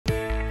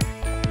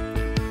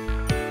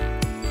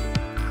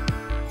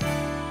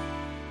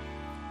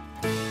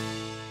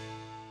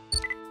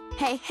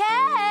Hey,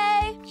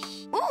 hey!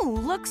 Ooh,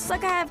 looks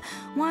like I have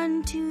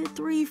 1, 2,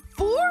 3,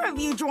 4 of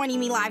you joining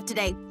me live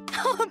today.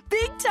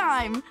 Big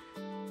time!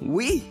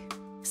 Oui.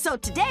 So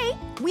today,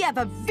 we have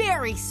a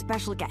very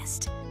special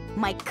guest.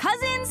 My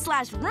cousin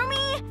slash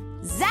roomie,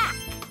 Zach.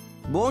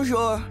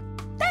 Bonjour.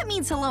 That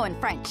means hello in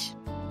French.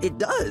 It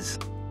does.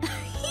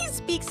 He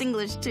speaks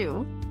English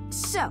too.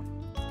 So,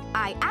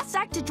 I asked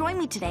Zach to join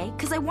me today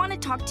because I want to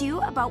talk to you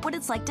about what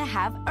it's like to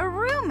have a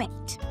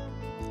roommate.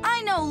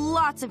 I know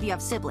lots of you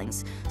have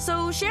siblings,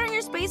 so sharing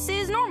your space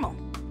is normal.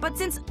 But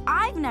since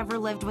I've never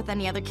lived with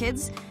any other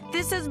kids,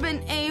 this has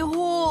been a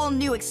whole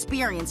new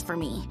experience for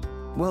me.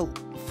 Well,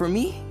 for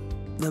me,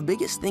 the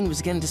biggest thing was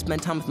getting to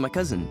spend time with my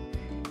cousin.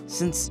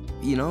 Since,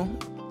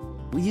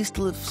 we used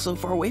to live so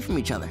far away from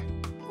each other.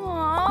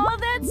 Aw,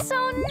 that's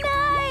so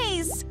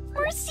nice!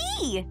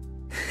 Merci!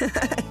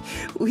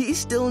 We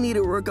still need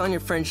to work on your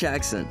French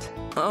accent.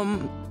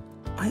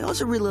 I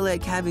also really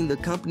like having the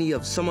company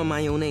of someone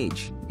my own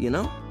age,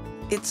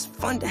 It's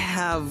fun to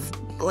have,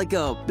 like,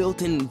 a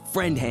built-in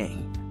friend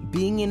hang.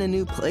 Being in a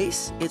new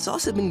place, it's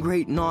also been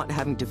great not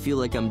having to feel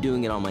like I'm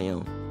doing it on my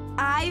own.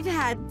 I've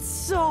had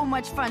so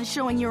much fun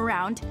showing you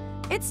around.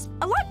 It's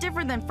a lot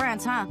different than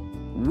France, huh?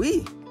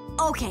 Oui.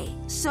 Okay,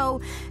 so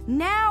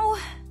now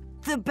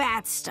the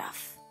bad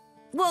stuff.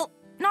 Well,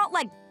 not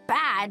like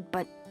bad,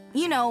 but,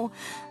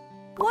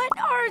 what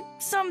are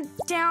some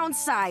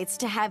downsides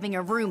to having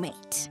a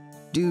roommate?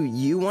 Do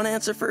you want to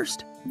answer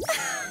first?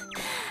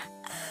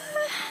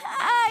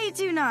 I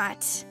do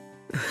not.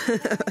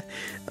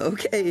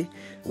 Okay,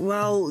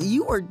 well,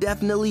 you are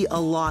definitely a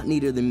lot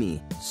neater than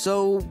me,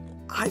 so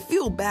I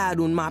feel bad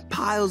when my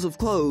piles of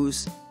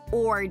clothes...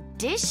 Or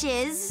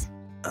dishes.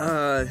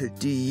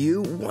 Do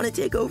you want to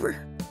take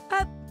over?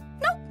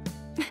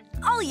 Nope.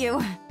 All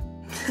you.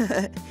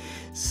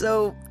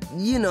 So,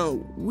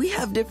 we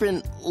have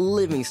different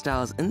living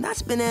styles, and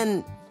that's been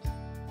an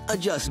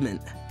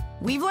adjustment.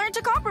 We've learned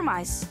to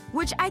compromise,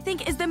 which I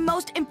think is the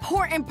most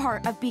important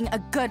part of being a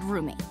good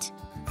roommate.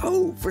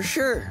 Oh, for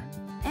sure.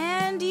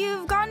 And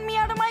you've gotten me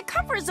out of my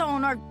comfort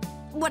zone, or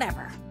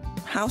whatever.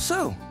 How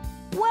so?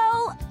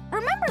 Well,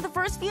 remember the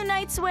first few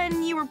nights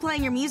when you were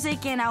playing your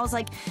music and I was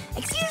like,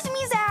 "Excuse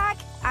me, Zach,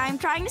 I'm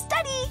trying to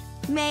study.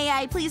 May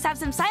I please have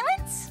some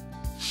silence?"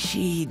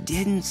 She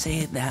didn't say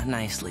it that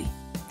nicely.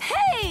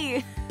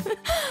 Hey!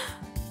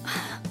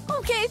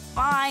 Okay,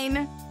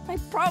 fine. I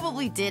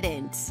probably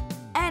didn't.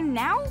 And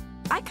now,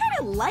 I kind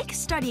of like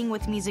studying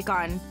with music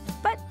on.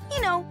 But,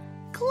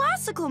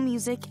 classical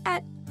music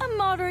at a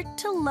moderate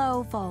to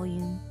low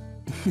volume.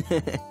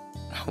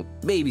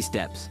 Baby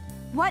steps.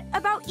 What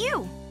about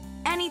you?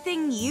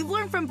 Anything you've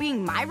learned from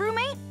being my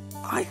roommate?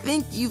 I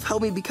think you've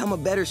helped me become a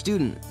better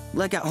student.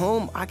 Like at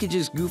home, I could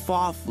just goof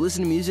off,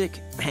 listen to music,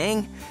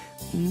 hang.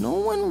 No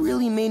one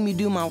really made me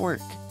do my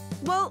work.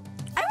 Well,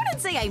 I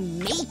wouldn't say I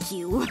make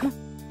you.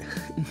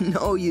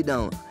 No, you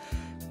don't.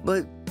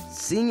 But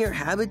seeing your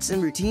habits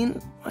and routine,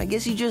 I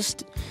guess you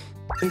just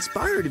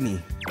inspired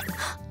me.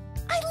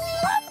 I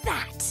love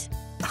that!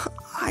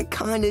 I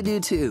kinda do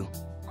too.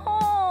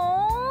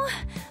 Aww,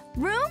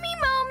 roomie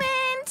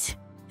moment!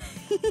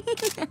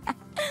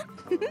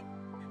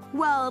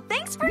 Well,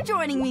 thanks for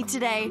joining me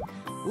today.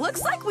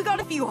 Looks like we got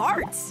a few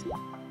hearts.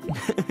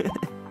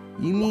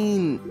 You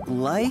mean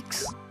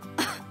likes?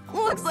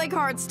 Looks like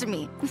hearts to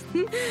me.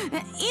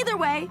 Either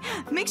way,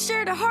 make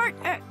sure to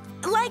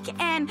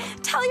like and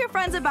tell your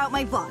friends about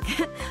my vlog.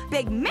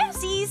 Big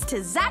mercies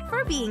to Zach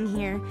for being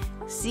here.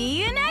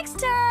 See you next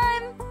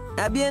time.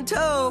 À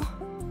bientôt.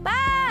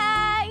 Bye.